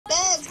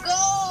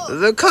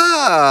The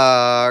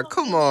car!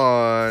 Come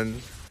on!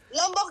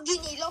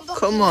 Lamborghini.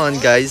 Come on,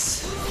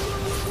 guys!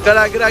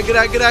 Gra.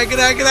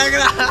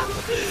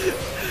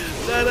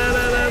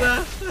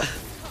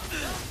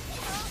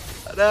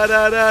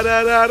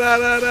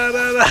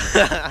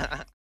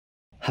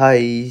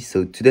 Hi,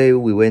 so today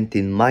we went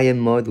in Mayhem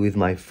mode with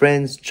my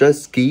friends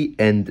Jusky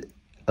and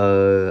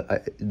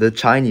the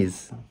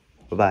Chinese.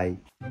 Bye.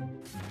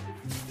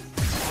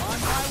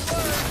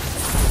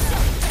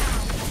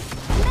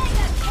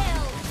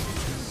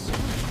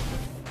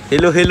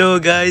 Hello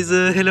guys,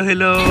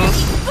 hello.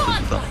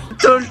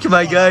 Talk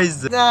my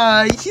guys.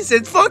 Nah, he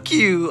said fuck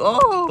you.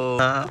 Oh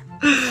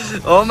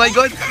my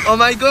god.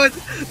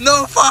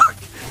 No, fuck.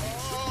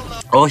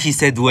 Oh, he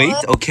said wait,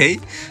 okay.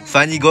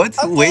 Funny god,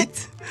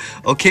 wait.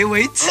 Okay,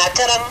 wait.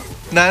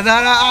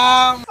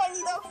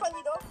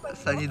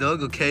 Funny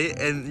dog, okay.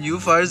 And you,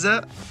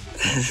 Farza?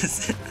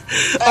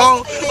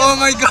 oh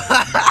my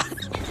god.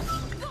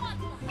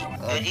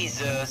 There is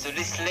the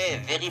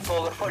Rofl, very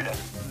powerful.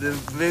 The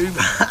very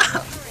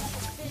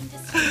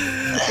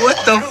What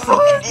the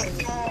fuck?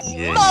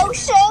 Yeah.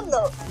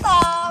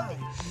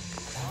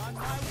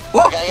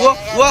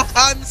 What?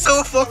 I'm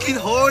so fucking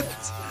hot.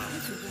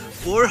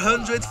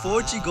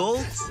 440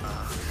 gold?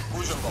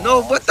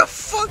 No, what the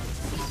fuck?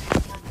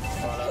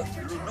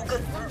 Look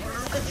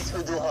at this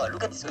Odora,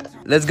 look at this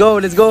Odora. Let's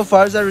go,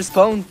 Farza,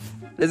 respawn.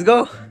 Let's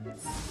go.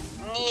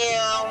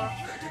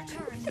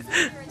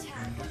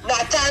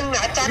 Nathan.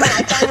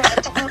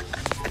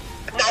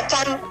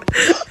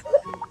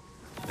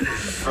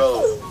 Bro,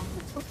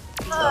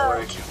 it's not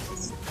working.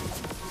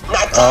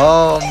 Nathan.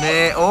 Oh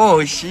man,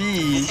 oh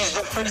sheesh. This is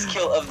the first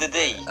kill of the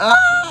day.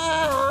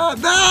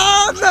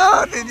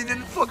 No, they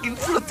didn't fucking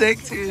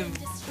protect him.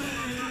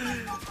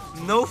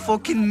 No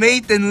fucking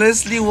mate and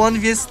Leslie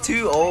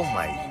 1vs2. Oh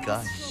my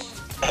gosh.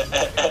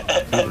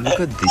 Look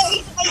at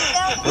this.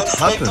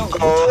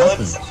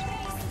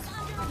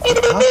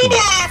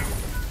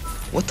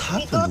 What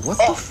happened? What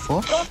the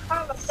fuck?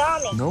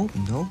 No.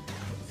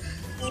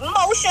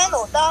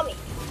 Emotional dummy.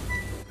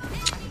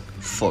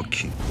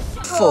 Fuck you.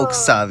 Fuck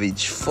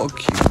Savage.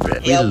 Fuck you, bro.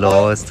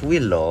 We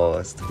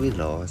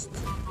lost.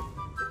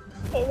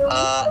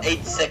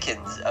 8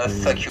 seconds.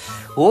 Fuck you.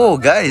 Oh,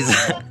 guys.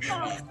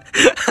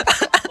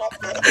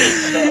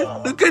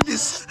 Look at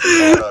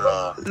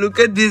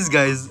this,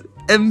 guys.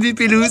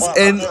 MVP lose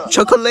and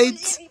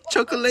chocolate.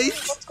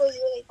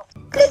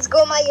 Let's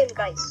go, Mayhem,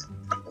 guys.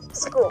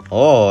 Let's go.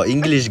 Oh,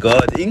 English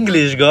God.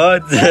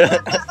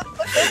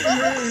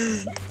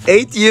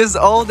 8 years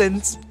old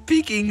and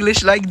speak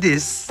English like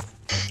this.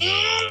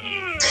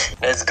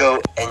 Let's go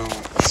and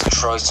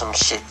destroy some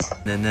shit.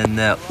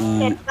 Na.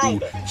 Ooh.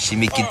 She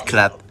make it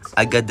clap.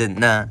 I got the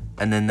na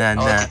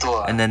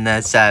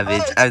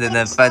savage.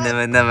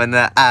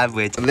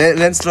 Average.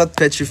 Lancelot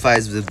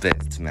petrifies the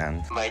best,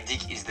 man. My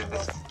dick is the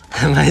best.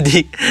 My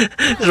dick.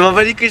 Je m'en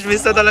bats les couilles, je mets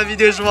ça dans la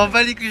vidéo.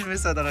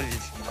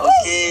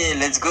 Okay,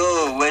 let's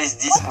go. Where is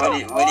this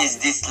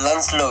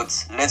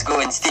Lancelot? Let's go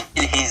and steal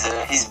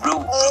his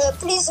blue.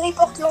 Please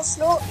report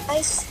Lancelot.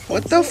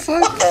 What the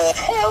fuck?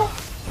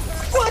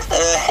 What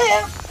the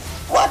hell?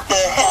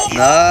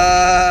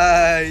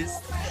 Nice.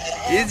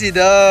 Easy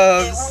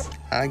dubs.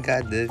 I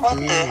got the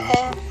feeling.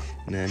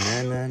 Na.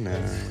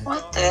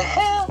 What the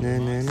hell? Na.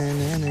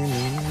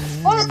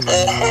 What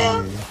the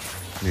hell?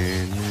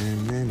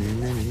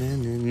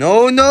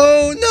 No.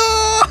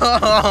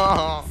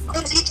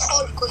 Cosy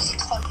troll.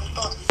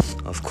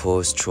 Of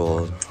course,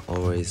 troll.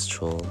 Always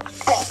troll.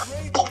 Let's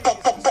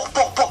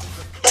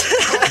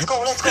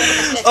go.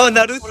 Oh,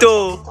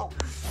 Naruto.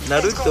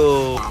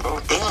 Oh,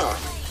 damn.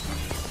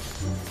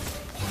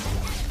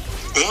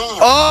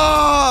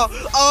 Oh.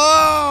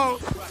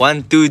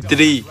 1, 2,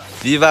 3.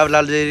 Viva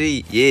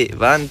l'Algérie. Yeah.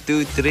 1,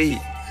 2, 3.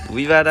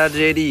 Viva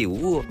l'Algérie.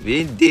 Whoa.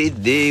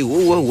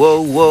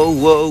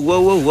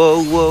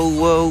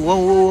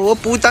 Whoa.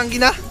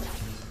 Putangina.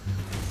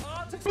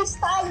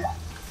 Freestyle.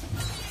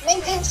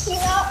 Made in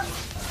China.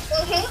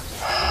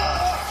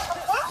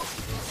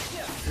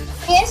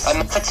 Yes. Ah,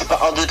 mais en fait, c'est pas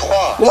 1, 2,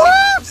 3.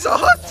 What? So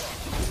hot.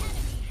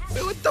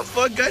 Wait, what the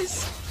fuck,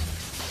 guys?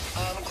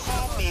 I'm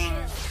coming.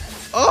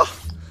 Oh.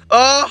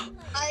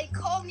 I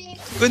call me.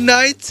 Good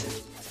night.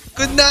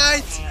 I'm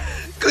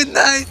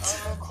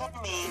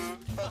coming.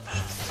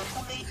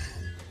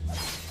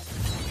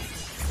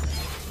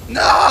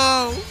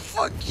 No.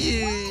 Fuck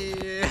you.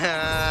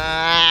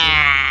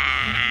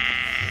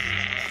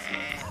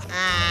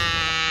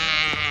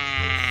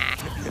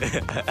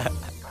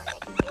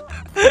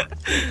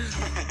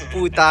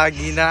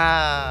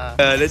 Putagina.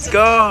 Let's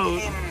go.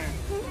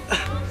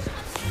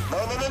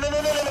 Non,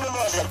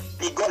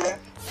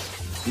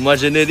 Moi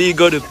je ne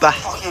rigole pas.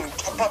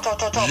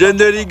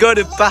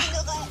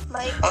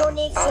 My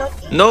connection.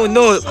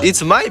 No,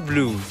 it's my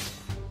blue.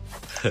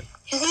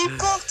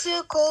 Report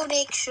the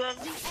connection.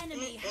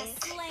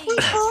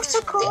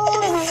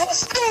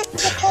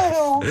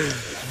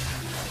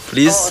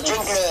 Please. Oh,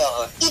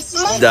 jungler. It's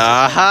my.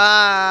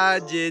 Daha,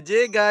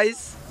 GG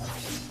guys.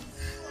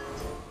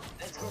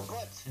 Let's go,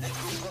 God.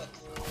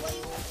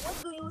 What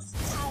do you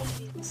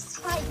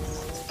style?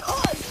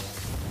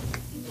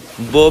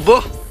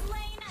 Bobo.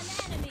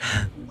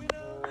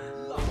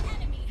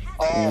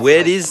 Oh,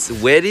 Where is?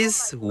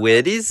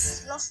 Lancelot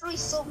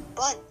is so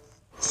bad.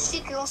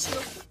 Shit,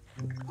 Lancelot.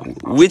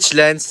 Which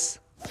lens?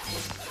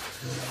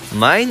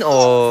 Mine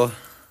or?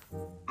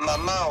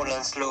 Mama or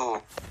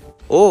Lancelot?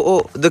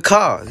 Oh, the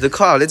car. Let's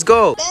go. Let's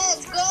go.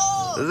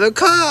 The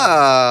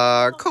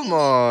car. Come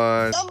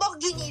on.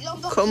 Lamborghini.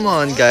 Come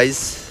on,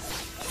 guys.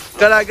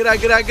 Gra.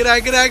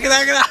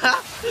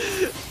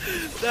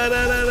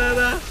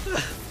 Da.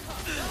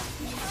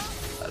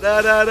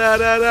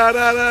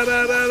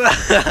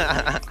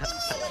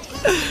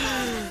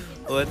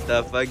 What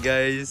the fuck,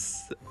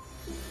 guys?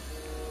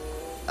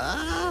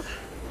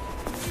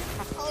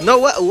 No,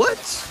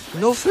 what?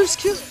 No first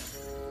kill?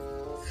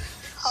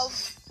 How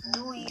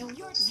do you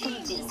do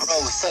this?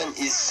 Bro, Sun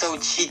is so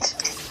cheat.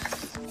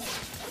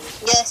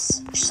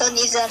 Yes, Sun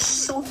is a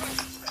soup,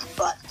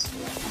 but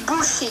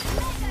bullshit.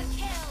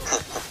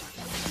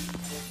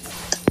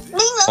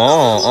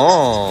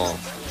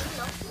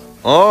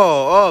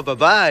 Oh,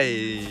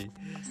 bye-bye.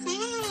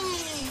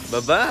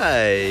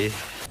 Bye-bye.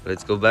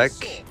 Let's go back.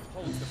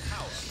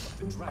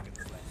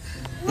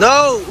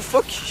 No,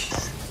 fuck.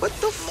 What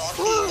the fuck?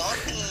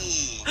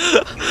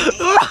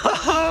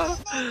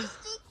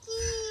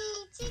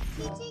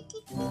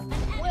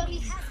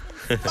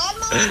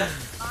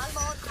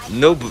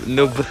 Noob.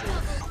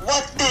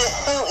 What the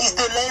hell is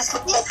the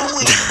Lancelot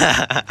doing?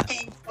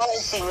 He's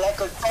bouncing like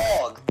a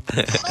dog.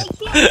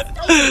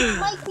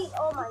 Mikey,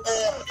 oh my The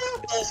hell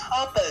just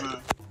happened?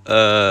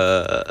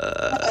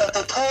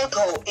 The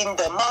turtle in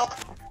the map.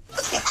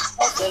 It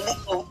has a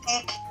little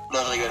dick.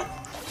 Not again.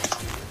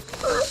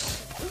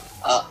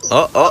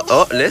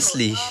 Oh,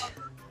 Leslie.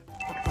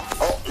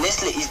 Oh,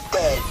 Leslie is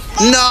dead.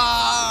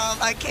 No,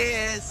 my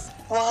kiss.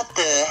 What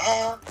the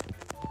hell?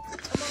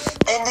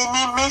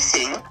 Enemy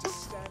missing?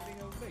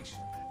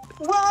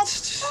 What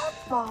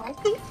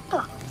the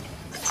fuck?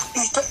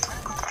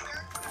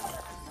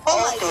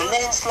 Oh, the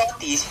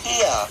Lancelot is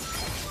here.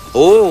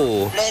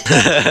 Oh.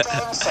 Legend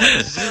Johnson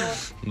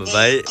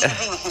Bye-bye.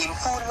 giving him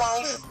full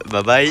life.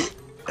 Bye-bye.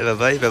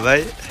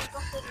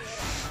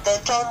 The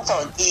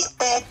Johnson is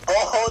dead.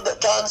 Oh, the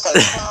Johnson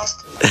lost.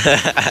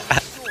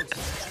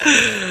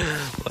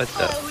 What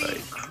the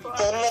fuck?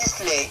 The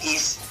Leslie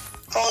is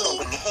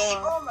following him.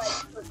 Oh my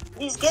god,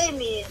 this game.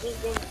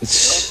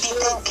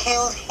 Didn't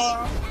kill him.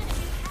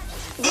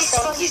 This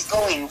one is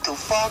going to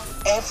fuck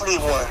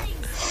everyone.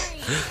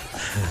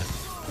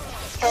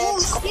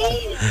 Let's go.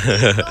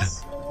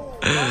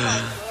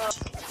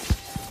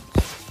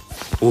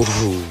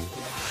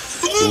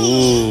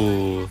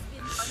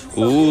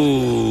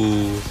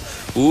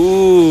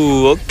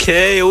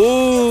 Okay.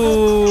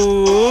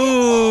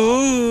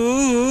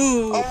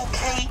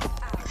 Okay,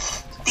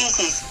 this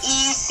is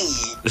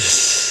easy.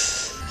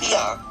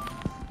 Here.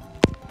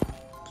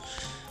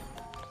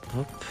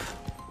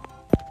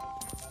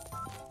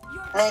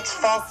 Let's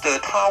fuck the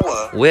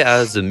tower. Where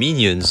are the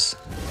minions?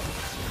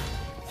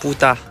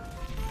 Puta.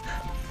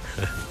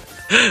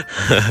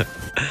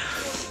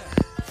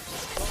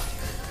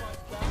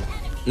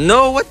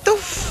 No, what the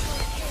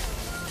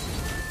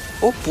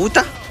Oh,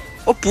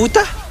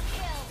 puta.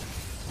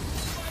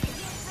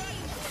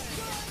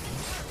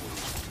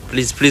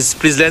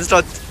 Please,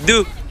 Lancelot.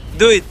 Do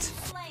it.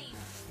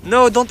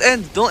 No, don't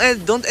end,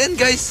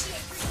 guys.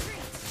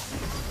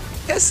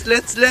 Yes,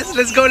 let's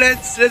go,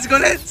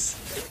 Let's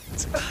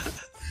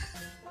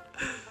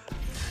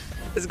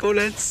go,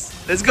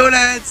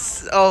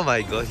 Lance. Oh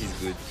my god, he's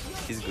good.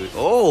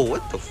 Oh,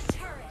 what the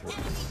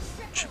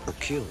Triple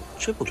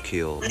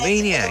kill. Let's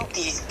Maniac. end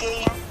this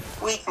game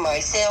with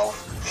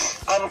myself.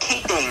 I'm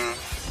kidding.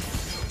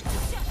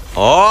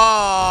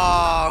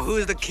 Oh,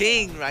 who's the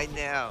king right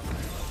now?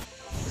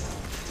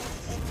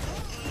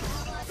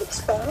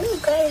 It's funny,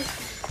 guys.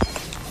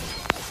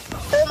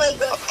 Oh my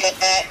god.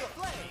 Okay.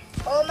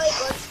 Oh my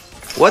god.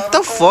 What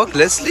the fuck,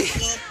 Leslie?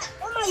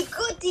 Oh my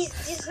god,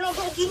 this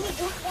Lamborghini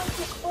don't want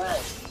to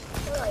crash.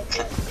 Oh my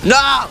god.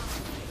 No!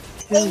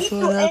 I need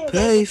to end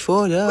Pay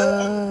for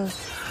that.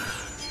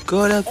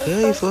 Gotta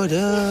pay for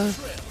that.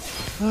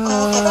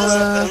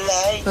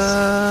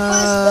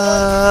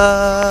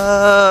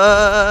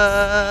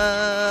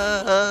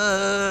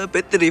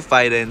 Battery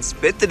finance.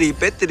 Battery.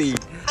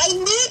 I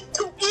need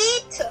to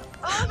eat.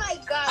 Oh my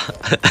god.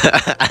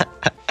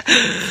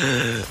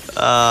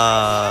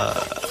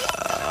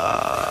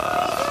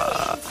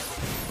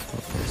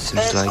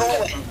 Seems like.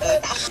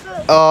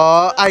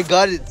 Oh, I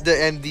got it. The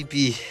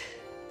MVP.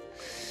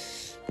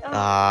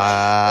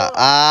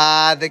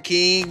 The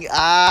king.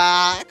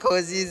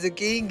 Cozy is the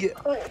king.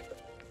 Bye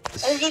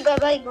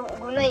bye.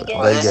 Good night, guys.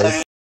 Bye,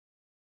 guys.